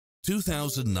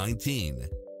2019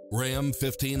 Ram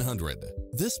 1500.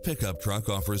 This pickup truck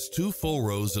offers 2 full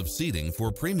rows of seating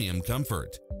for premium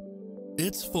comfort.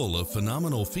 It's full of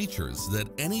phenomenal features that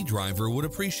any driver would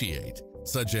appreciate,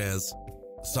 such as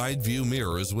side view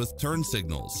mirrors with turn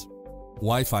signals,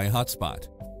 Wi-Fi hotspot,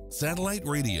 satellite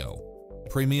radio,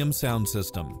 premium sound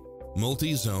system,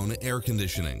 multi-zone air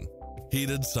conditioning,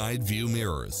 heated side view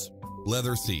mirrors,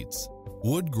 leather seats,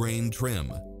 wood grain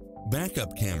trim,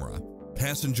 backup camera,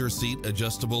 passenger seat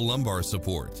adjustable lumbar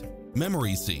support,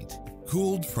 memory seat,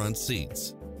 cooled front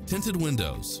seats, tinted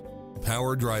windows,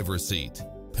 power driver seat,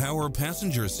 power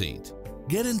passenger seat.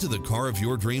 Get into the car of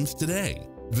your dreams today.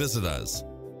 Visit us.